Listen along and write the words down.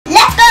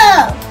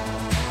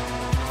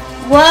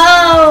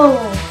Whoa!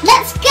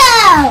 Let's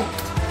go!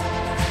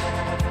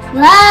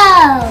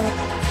 Whoa!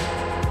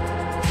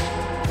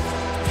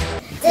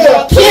 The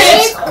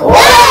Kidz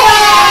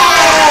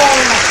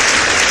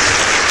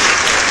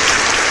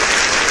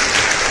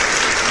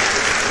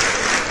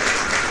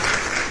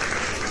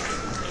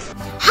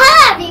Hello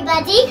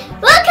everybody!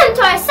 Welcome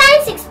to our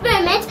science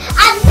experiment,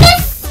 and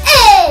this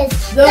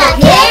is the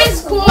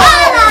Kidz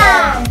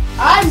Corner!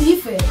 I'm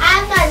Ethan.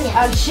 I'm Tanya.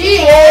 And she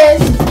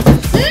is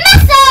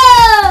Meso!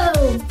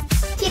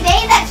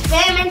 Today's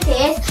experiment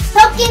is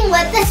poking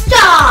with the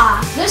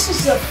straw. This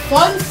is a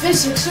fun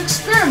physics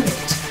experiment.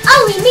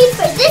 All we need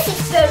for this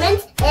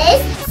experiment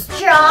is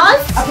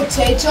straws, A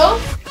potato.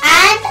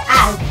 and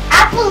an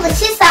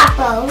apple-licious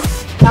apple.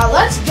 Now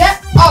let's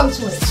get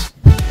onto it.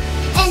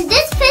 In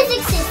this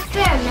physics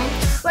experiment,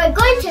 we're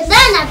going to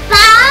learn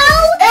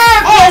about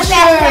Air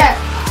pressure.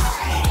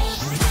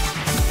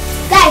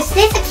 Guys,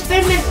 this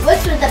experiment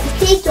works with a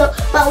potato,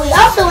 but we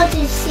also want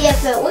to see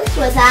if it works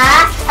with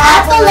an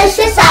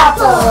apple-licious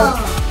apple.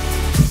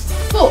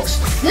 Folks,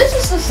 this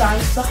is the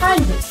science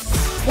behind it.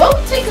 Well,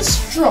 we take a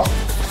straw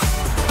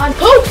and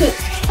poke it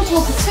into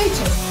a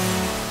potato.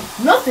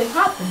 Nothing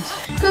happens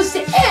because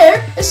the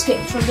air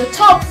escapes from the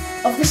top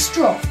of the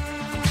straw.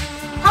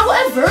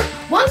 However,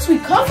 once we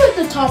cover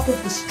the top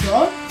of the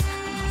straw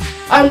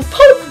and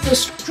poke the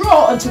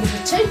straw into the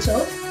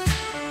potato,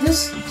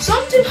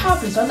 something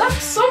happens, and that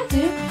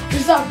something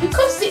is that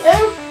because the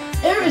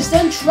air is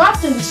then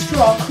trapped in the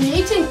straw,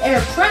 creating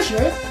air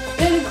pressure,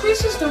 it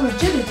increases the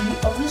rigidity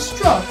of the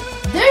straw.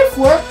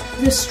 Therefore,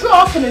 the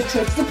straw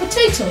penetrates the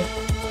potato.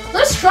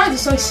 Let's try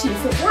this and see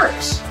if it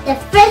works. The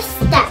first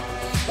step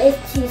is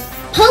to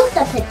poke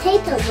the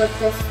potato with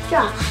the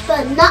straw,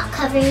 but not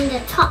covering the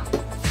top.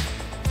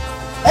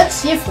 Let's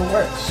see if it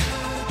works.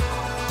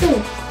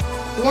 No.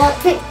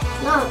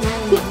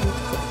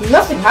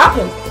 Nothing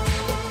happened.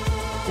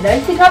 Did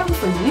anything happen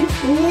for you?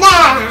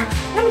 Nah.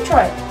 Let me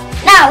try it.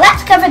 Now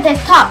let's cover the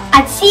top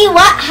and see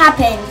what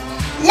happens.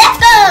 Let's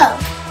go!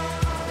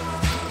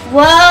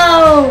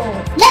 Whoa!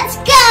 Let's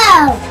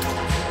go!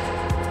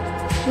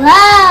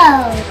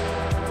 Whoa!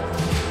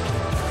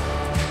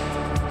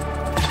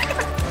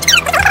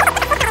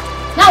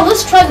 Now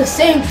let's try the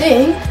same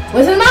thing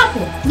with an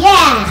apple.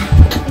 Yeah!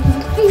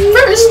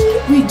 First,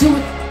 we do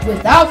it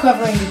without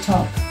covering the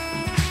top.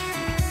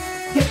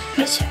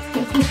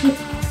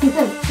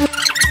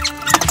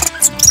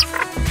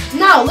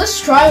 Now let's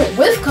try it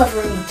with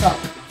covering the top.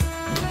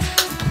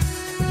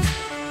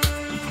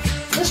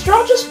 The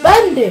straw just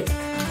bended.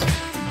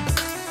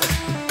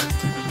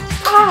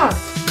 Ah,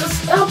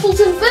 this apple's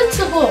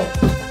invincible.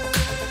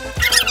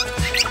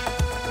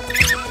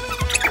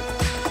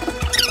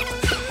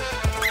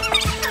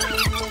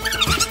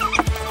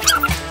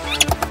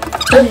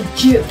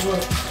 Legit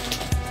work.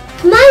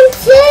 Mine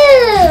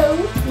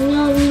too!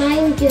 No,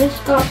 mine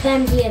just got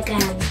bendy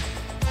again.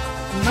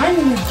 Mine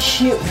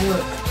legit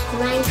worked.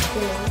 Mine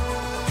too.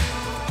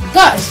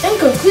 Guys, in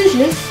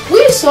conclusion,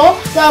 we saw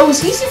that it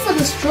was easy for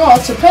the straw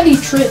to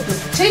penetrate the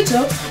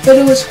potato, but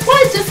it was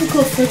quite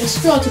difficult for the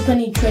straw to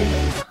penetrate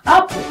the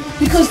apple,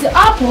 because the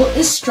apple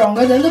is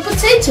stronger than the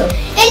potato.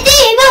 It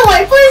didn't even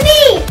work for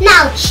me!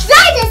 Now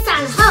try this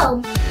at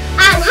home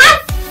and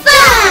have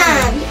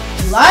fun!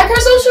 Like our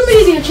social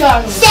media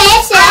channels.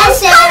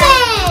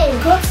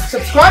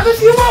 Subscribe if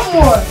you want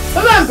more.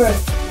 Remember,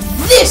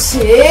 this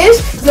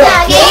is the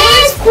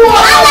Kidz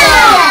Corner.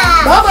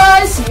 Bye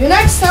bye. See you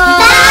next time.